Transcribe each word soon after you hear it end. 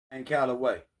And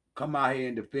Calloway, come out here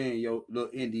and defend your little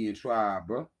Indian tribe,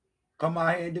 bro. Come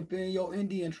out here and defend your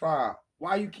Indian tribe.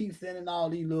 Why you keep sending all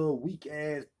these little weak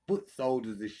ass foot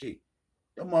soldiers and shit?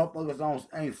 Them motherfuckers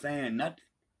ain't saying nothing.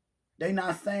 They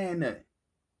not saying nothing.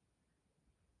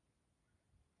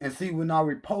 And see, when I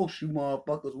repost you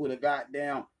motherfuckers with a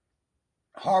goddamn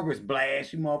harvest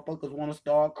blast, you motherfuckers want to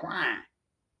start crying.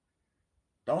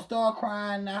 Don't start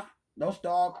crying now. Don't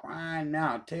start crying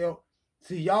now.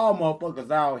 See, y'all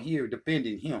motherfuckers out here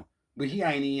defending him, but he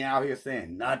ain't even out here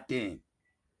saying nothing.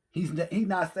 He's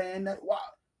not saying that. Why?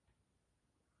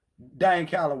 Dane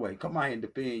Calloway, come out here and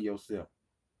defend yourself.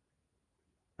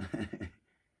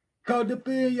 Come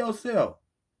defend yourself.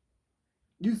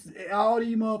 You all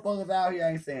these motherfuckers out here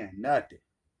ain't saying nothing.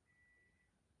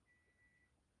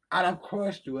 I done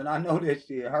crushed you, and I know that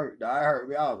shit hurt. I hurt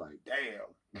me. I was like,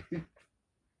 damn.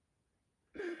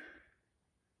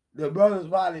 The brothers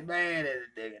probably mad at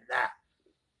the nigga now.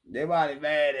 They probably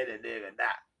mad at the nigga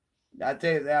now. I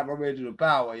tell you, Aboriginal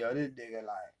power, yo. This nigga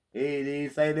like he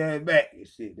didn't say nothing back and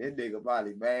shit. This nigga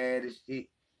probably mad as shit.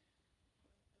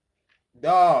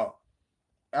 Dog.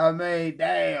 I mean,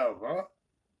 damn, bro.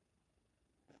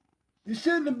 You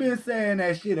shouldn't have been saying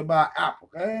that shit about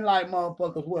Africa. It ain't like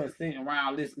motherfuckers wasn't sitting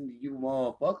around listening to you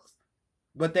motherfuckers.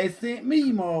 But they sent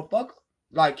me, motherfucker.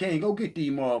 Like, can't go get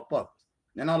these motherfuckers.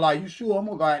 And I'm like, you sure I'm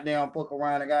gonna goddamn fuck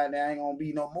around and goddamn ain't gonna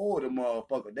be no more of the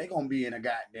motherfuckers. They gonna be in a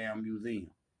goddamn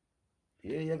museum.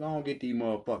 Yeah, you gonna get these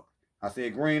motherfuckers. I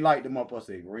said green light, the motherfucker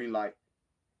said green light.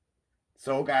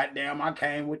 So goddamn I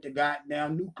came with the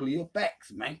goddamn nuclear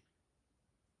facts, man.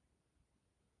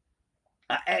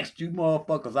 I asked you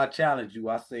motherfuckers, I challenged you.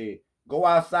 I said, go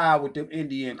outside with them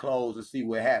Indian clothes and see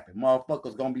what happened.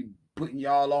 Motherfuckers gonna be putting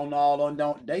y'all on all on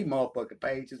they motherfucking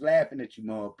pages laughing at you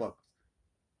motherfuckers.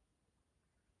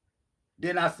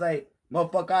 Then I say,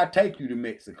 motherfucker, I take you to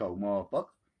Mexico, motherfucker.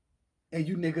 And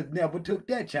you niggas never took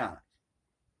that challenge.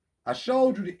 I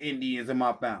showed you the Indians in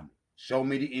my family. Show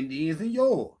me the Indians in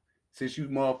yours. Since you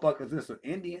motherfuckers is some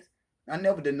Indians, I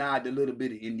never denied the little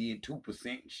bit of Indian 2%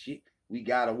 and shit we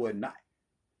got or whatnot.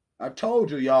 I told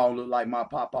you y'all look like my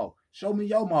papa. Show me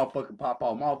your motherfucking papa.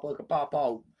 Motherfucking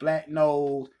papa, flat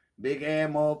nose, big ass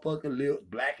motherfucking lips,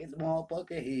 black as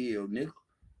motherfucking hell, nigga.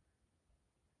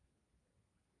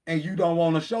 And you don't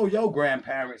want to show your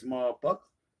grandparents, motherfucker.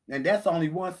 And that's only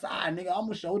one side, nigga. I'm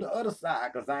gonna show the other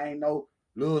side, cause I ain't no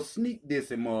little sneak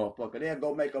dissing motherfucker. They'll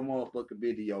go make a motherfucking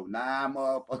video, 9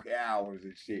 motherfucking hours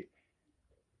and shit.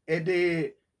 And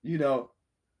then, you know,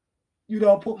 you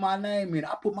don't put my name in.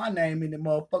 I put my name in the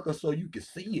motherfucker so you can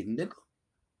see it, nigga.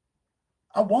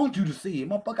 I want you to see it.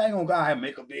 Motherfucker I ain't gonna go out and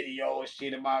make a video and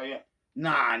shit about it.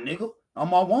 Nah, nigga. I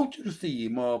want you to see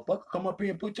it, motherfucker. Come up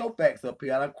here and put your facts up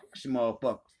here. I done crush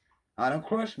motherfuckers. I done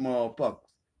crush motherfuckers.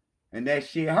 And that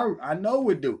shit hurt. I know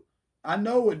it do. I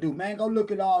know it do. Man, go look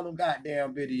at all them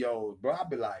goddamn videos, bro. I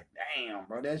be like, damn,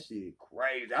 bro, that shit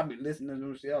crazy. I be listening to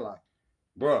them shit like,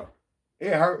 bro,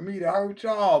 it hurt me to hurt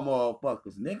y'all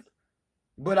motherfuckers, nigga.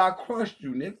 But I crushed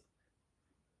you, nigga.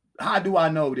 How do I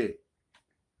know that?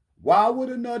 Why would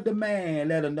another man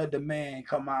let another man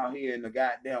come out here in the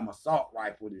goddamn assault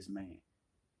rifle this man?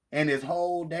 And his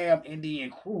whole damn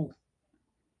Indian crew.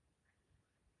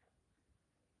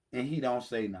 And he don't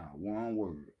say not one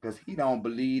word. Because he don't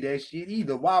believe that shit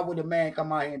either. Why would a man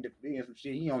come out here and defend some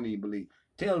shit he don't even believe?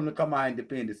 Tell him to come out and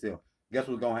defend himself. Guess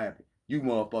what's going to happen? You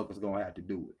motherfuckers going to have to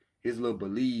do it. His little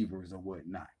believers or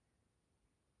whatnot.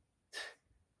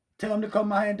 Tell him to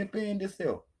come out here and defend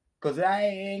himself. Because I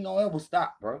ain't going to ever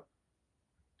stop, bro.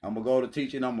 I'm going to go to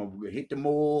teaching. I'm going to hit the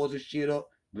Moors and shit up.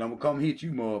 Then I'm going to come hit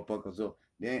you motherfuckers up.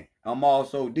 Then I'm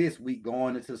also this week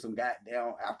going into some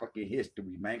goddamn African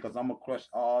history, man. Because I'm going to crush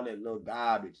all that little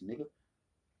garbage, nigga.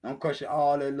 I'm crushing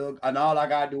all that little. And all I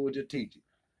got to do is just teach it.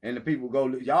 And the people go,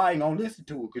 y'all ain't going to listen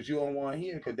to it because you don't want to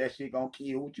hear it because that shit going to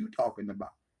kill what you talking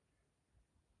about.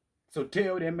 So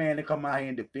tell that man to come out here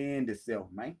and defend himself,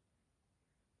 man.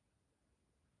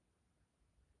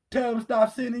 Tell him to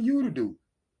stop sending you to do.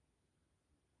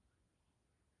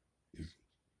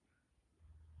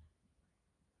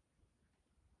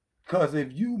 Cause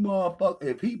if you motherfucker,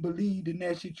 if he believed in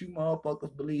that shit you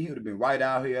motherfuckers believe, he would have been right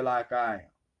out here like I am.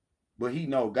 But he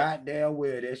know goddamn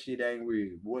well that shit ain't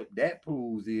real. What that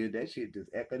proves is that shit is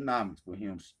economics for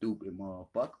him, stupid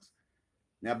motherfuckers.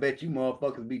 Now I bet you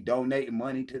motherfuckers be donating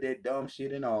money to that dumb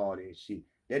shit and all that shit.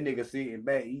 That nigga sitting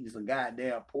back eating some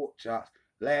goddamn pork chops,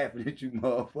 laughing at you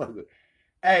motherfucker.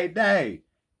 Hey, Dane.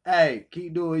 Hey,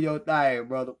 keep doing your thing,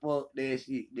 brother. Fuck that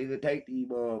shit. Nigga, take these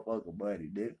motherfucker money,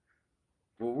 nigga.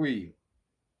 For real.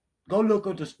 Go look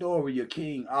up the story of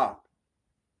King Arthur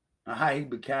and how he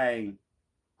became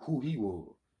who he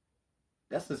was.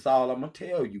 That's just all I'm gonna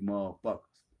tell you, motherfuckers.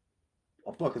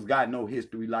 Motherfuckers got no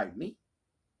history like me.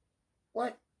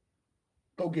 What?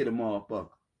 Go get a motherfucker.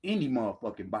 Any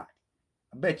motherfucking body.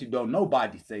 I bet you don't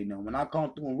nobody say no. When I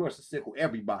come through and rush a sickle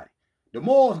everybody. The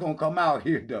more's gonna come out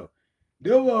here though.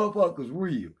 Them motherfuckers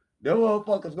real. Them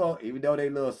motherfuckers gonna, even though they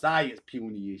little science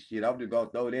puny and shit, I'm just gonna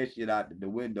throw that shit out the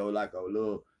window like a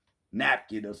little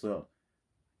napkin or something.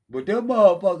 But them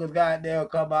motherfuckers goddamn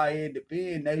come out here and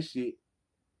defend they shit.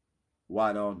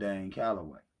 Why don't Dane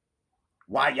Calloway?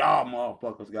 Why y'all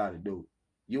motherfuckers gotta do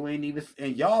it? You ain't even,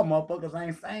 and y'all motherfuckers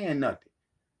ain't saying nothing.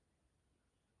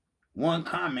 One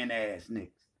comment ass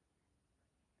niggas.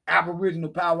 Aboriginal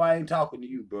power, I ain't talking to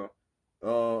you, bro.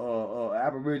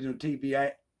 Aboriginal TV, I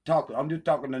ain't talking. I'm just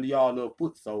talking to y'all little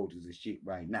foot soldiers and shit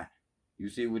right now. You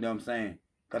see what I'm saying?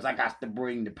 Cause I got to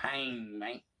bring the pain,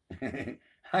 man.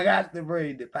 I got to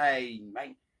bring the pain,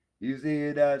 man. You see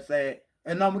what I'm saying?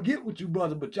 And I'm gonna get with you,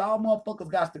 brother, but y'all motherfuckers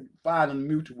got to find a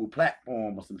mutual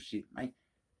platform or some shit, man.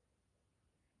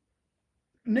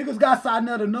 Niggas got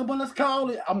another number, let's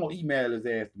call it. I'm gonna email his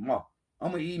ass tomorrow.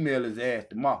 I'm gonna email his ass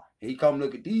tomorrow. He come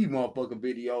look at these motherfucking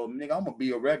videos, nigga. I'm gonna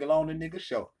be a regular on the nigga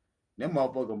show. Them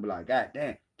motherfuckers gonna be like, God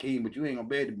damn, King, but you ain't gonna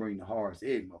be able to bring the hardest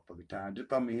egg motherfucking time. Just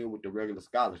come in here with the regular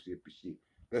scholarship and shit.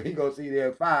 Cause he gonna see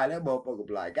that fire, that motherfucker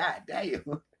be like, God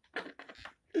damn.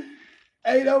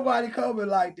 Ain't nobody coming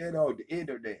like that on the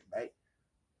internet, man.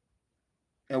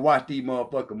 And watch these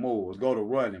motherfucking moors go to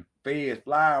running. Feds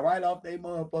flying right off their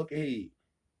motherfucking head.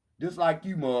 Just like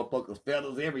you motherfuckers,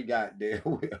 feathers every goddamn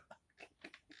where.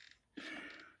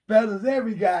 Feathers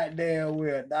every goddamn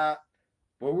where, dog.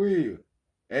 For real.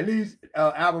 At least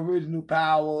Aboriginal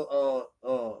power,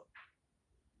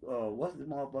 what's this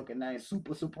motherfucking name?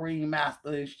 Super Supreme Master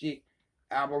and shit.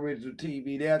 Aboriginal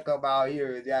TV, they'll come out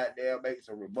here and goddamn make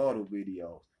some rebuttal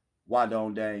videos. Why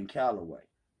don't Dane Calloway?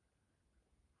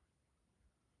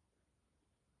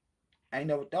 I ain't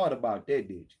never thought about that,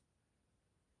 did you?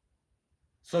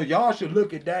 So y'all should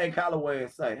look at Dane Calloway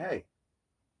and say, hey,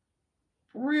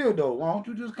 for real though, why don't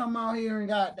you just come out here and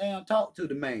goddamn talk to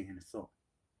the man or something?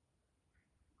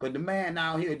 Cause the man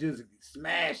out here just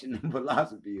smashing the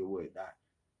philosophy or whatnot.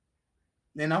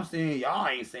 Then I'm saying y'all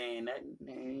ain't saying that.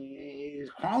 His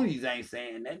cronies ain't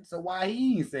saying that. So why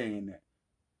he ain't saying that?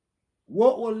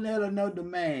 What will let another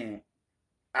man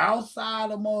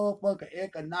outside of motherfucking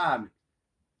economics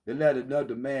to let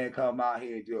another man come out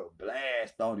here and just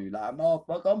blast on you like,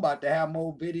 motherfucker, I'm about to have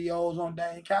more videos on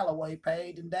Dane Calloway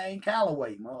page than Dane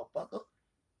Calloway, motherfucker.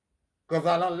 Cause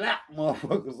I done lapped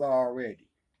motherfuckers already.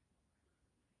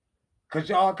 Cause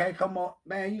y'all can't come on,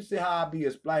 man. You see how I be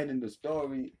explaining the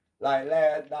story. Like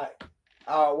last night,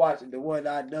 I was watching the one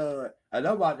I done, and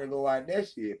I'm about to go out that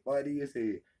shit funny as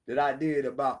hell that I did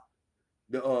about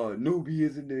the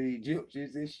Nubians and the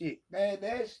Egyptians and shit. Man,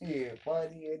 that shit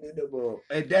funny in the book.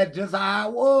 And that's just how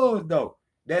I was though.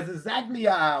 That's exactly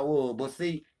how I was. But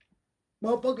see,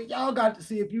 motherfucker, y'all got to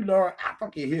see if you learn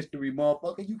African history,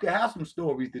 motherfucker. You can have some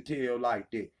stories to tell like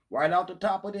that. Right off the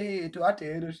top of the head, too. I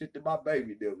tell this shit to my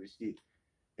baby them and shit.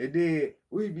 And then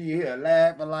we be here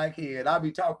laughing like hell. And I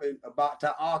be talking about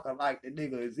Ta'aka like the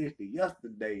nigga existed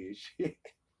yesterday and shit.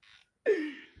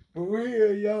 For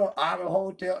real, yo. I'm a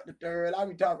hotel the third. I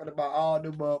be talking about all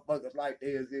them motherfuckers like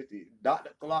they existed.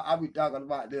 Dr. Clark, I be talking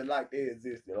about them like they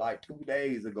existed like 2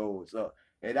 days ago or so.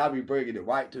 And I be bringing it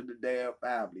right to the damn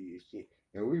family and shit.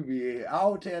 And we be here. I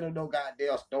don't tell them no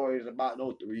goddamn stories about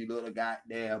no 3 little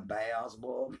goddamn bears,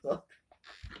 motherfucker.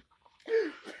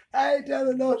 I ain't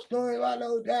telling no story about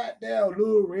no goddamn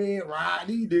little red ride.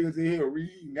 These niggas in here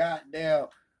reading goddamn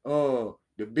the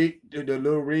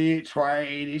little red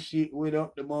train and shit went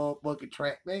up the motherfucking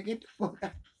track. Man, get the fuck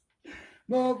out.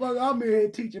 Motherfucker, I'm in here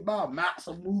teaching about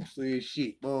Matsa Musa and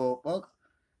shit, motherfucker.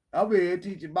 I'm in here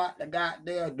teaching about the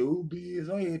goddamn Nubians.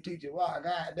 I'm here teaching about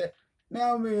goddamn.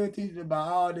 Now I'm here teaching about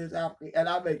all this Africa, and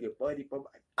I make it funny for my.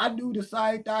 I do the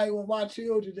same thing with my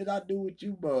children that I do with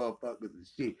you motherfuckers and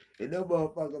shit. And them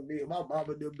motherfuckers be, my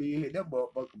mama them be here, them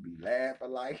motherfuckers be laughing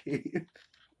like it.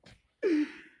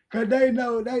 Cause they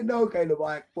know can't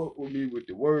nobody fuck with me with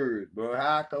the words, bro.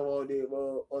 How I come on there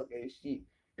motherfucking shit.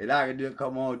 And I can just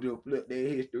come on and just flip their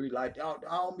history like I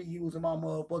don't be using my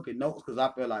motherfucking notes because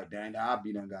I feel like dang, I'll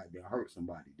be done goddamn hurt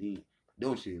somebody then.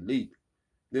 Those shit lethal.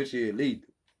 This shit lethal.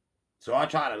 So I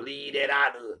try to lead that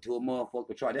out to a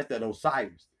motherfucker try. That's that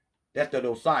Osiris. That's that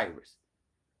Osiris.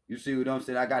 You see what I'm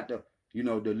saying? I got the,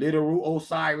 the literal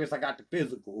Osiris. I got the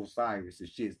physical Osiris and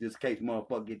shit. This case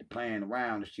motherfucker get to playing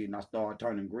around and shit and I start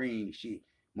turning green and shit.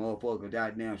 Motherfucker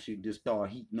goddamn shit just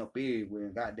start heating up everywhere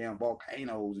and goddamn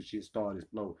volcanoes and shit start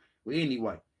exploding. But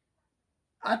anyway,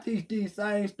 I teach these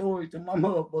same stories to my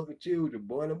motherfucking children,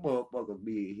 boy. The motherfuckers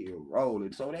be here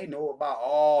rolling. So they know about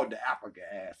all the African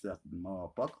ancestors,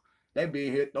 motherfucker. They be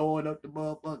here throwing up the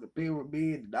motherfucking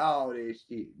pyramid and all that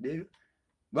shit, nigga.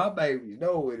 My babies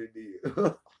know what it is.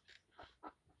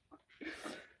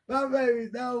 My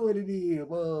babies know what it is,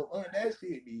 motherfucker. That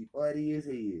shit be funny as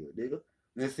hell, nigga.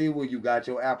 Let's see where you got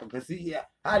your Africa. See, yeah,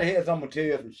 how the hell someone tell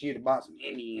you some shit about some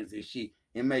Indians and shit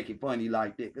and make it funny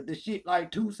like that? Cause the shit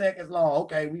like 2 seconds long.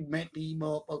 Okay, we met these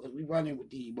motherfuckers. We running with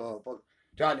these motherfuckers.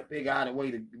 Trying to figure out a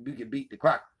way to we can beat the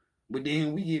crack. But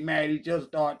then we get mad at each other,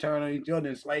 start turning on each other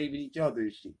and slaving each other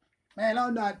and shit. Man,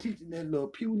 I'm not teaching that little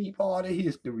puny part of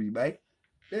history, man.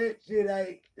 That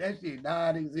shit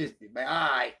non-existent, man.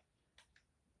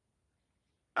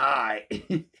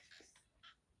 Alright.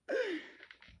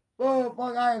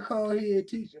 Motherfucker, I can come here and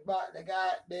teach about the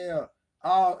goddamn.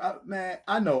 Man,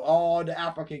 I know all the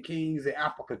African kings in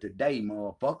Africa today,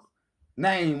 motherfucker.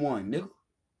 Name one, nigga.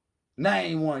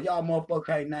 Name one. Y'all motherfucker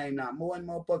can't name not one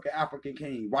motherfucking African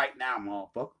king right now,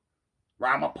 motherfucker.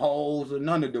 Ramaphosa,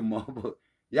 none of them motherfuckers.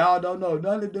 Y'all don't know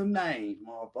none of them names,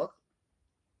 motherfucker.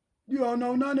 You don't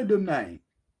know none of them names.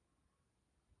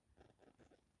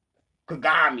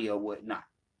 Kagame or whatnot.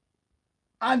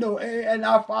 I know, and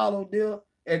I followed them.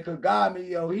 And Kagame,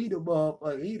 yo, he the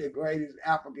motherfucker. He the greatest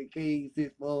African king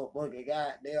since motherfucking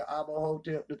goddamn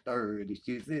Amenhotep the third and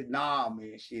shit. Since Nam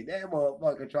and shit. That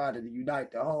motherfucker tried to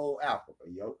unite the whole Africa,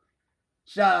 yo.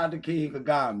 Shout out to King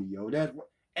Kagame, yo. That's what,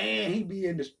 and he be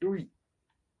in the street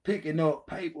picking up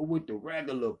paper with the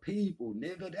regular people,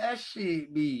 nigga. That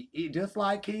shit be just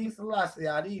like King Selassie.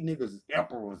 These niggas is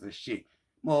emperors and shit.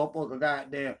 Motherfucker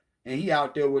goddamn. And he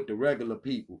out there with the regular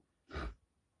people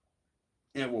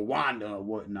in Rwanda or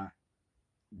whatnot,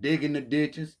 digging the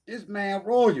ditches. This man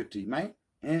royalty, man.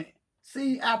 And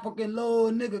see, African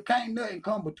little nigga, can't nothing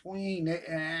come between that.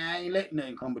 And I ain't letting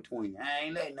nothing come between. I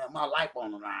ain't letting my life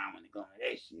on the line when it comes to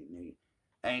that shit, nigga.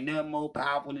 Ain't nothing more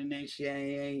powerful than that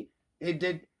shit. It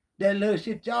did that little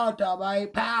shit y'all talk about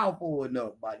ain't powerful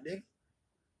enough, my nigga.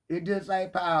 It just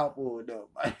ain't powerful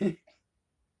enough, man.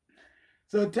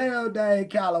 So tell Dane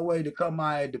Calloway to come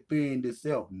out and defend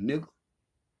himself, nigga.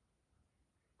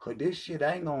 Cause this shit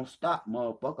ain't gonna stop,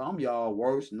 motherfucker. I'm y'all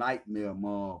worst nightmare,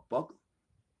 motherfucker.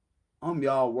 I'm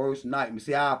y'all worst nightmare.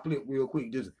 See how I flip real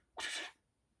quick, just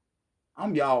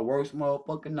I'm y'all worst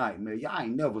motherfucking nightmare. Y'all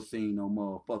ain't never seen no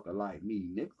motherfucker like me,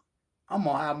 nigga. I'm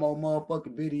gonna have more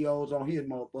motherfucking videos on his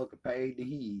motherfucking page than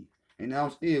he is. And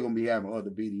I'm still gonna be having other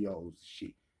videos and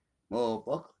shit.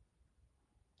 Motherfucker.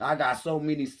 I got so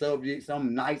many subjects,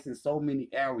 I'm nice in so many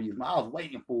areas. I was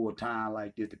waiting for a time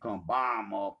like this to come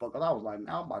bomb, motherfuckers. I was like,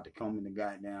 man, I'm about to come in the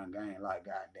goddamn game like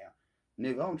goddamn.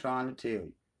 Nigga, I'm trying to tell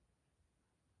you.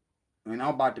 And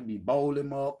I'm about to be bowling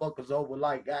motherfuckers over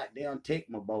like goddamn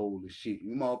Tecmo Bowl and shit.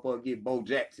 You motherfucker get Bo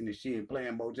Jackson and shit and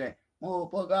playing Bo Jackson.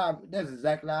 Motherfucker, that's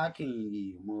exactly how King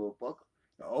is, motherfucker.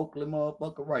 The Oakland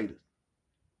motherfucker Raiders.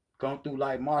 Come through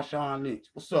like Marshawn Lynch.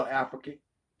 What's up, African?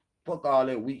 Fuck all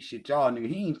that weak shit, y'all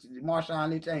nigga. Marshawn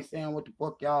Lynch ain't saying what the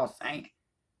fuck y'all saying.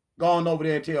 Go on over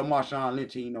there and tell Marshawn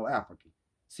Lynch he ain't no African.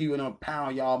 See when them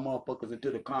pound y'all motherfuckers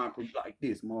into the concrete like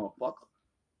this, motherfucker.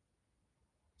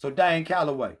 So Dane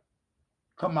Calloway,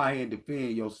 come out here and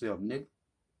defend yourself, nigga.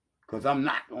 Cause I'm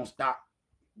not gonna stop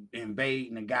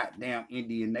invading the goddamn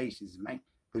Indian nations, man.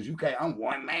 Cause you can't, I'm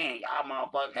one man. Y'all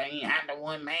motherfuckers can't even handle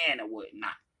one man or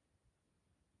whatnot.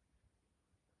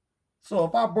 So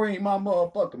if I bring my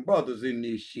motherfucking brothers in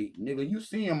this shit, nigga, you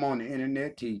see them on the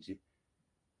internet teaching.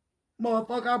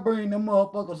 Motherfucker, I bring them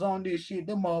motherfuckers on this shit,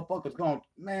 them motherfuckers gonna,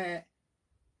 man,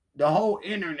 the whole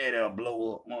internet'll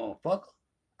blow up, motherfucker.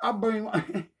 I bring my,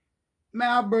 man,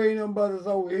 I bring them brothers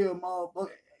over here, motherfucker.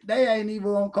 They ain't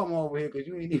even gonna come over here because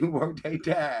you ain't even work their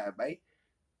time, man.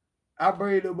 I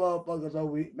bring them motherfuckers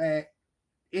over here, man.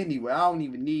 Anyway, I don't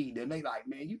even need them. They like,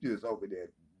 man, you just over there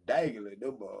dangling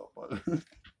them motherfuckers.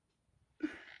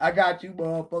 I got you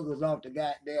motherfuckers off the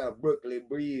goddamn Brooklyn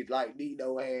Bridge like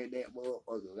Nino had that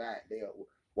motherfucker goddamn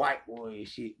white boy and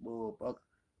shit, motherfucker.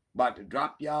 About to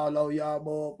drop y'all on y'all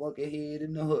motherfucking head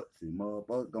in the Hudson,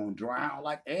 motherfucker. Gonna drown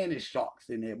like any sharks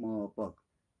in that motherfucker.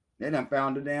 They done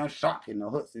found a damn shark in the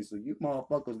Hudson, so you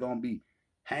motherfuckers gonna be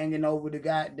hanging over the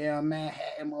goddamn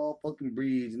Manhattan motherfucking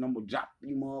bridge, and I'm gonna drop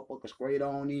you motherfuckers straight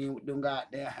on in with them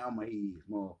goddamn hammerheads,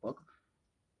 motherfucker.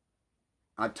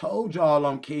 I told y'all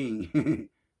I'm king.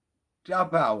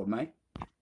 Drop power, man.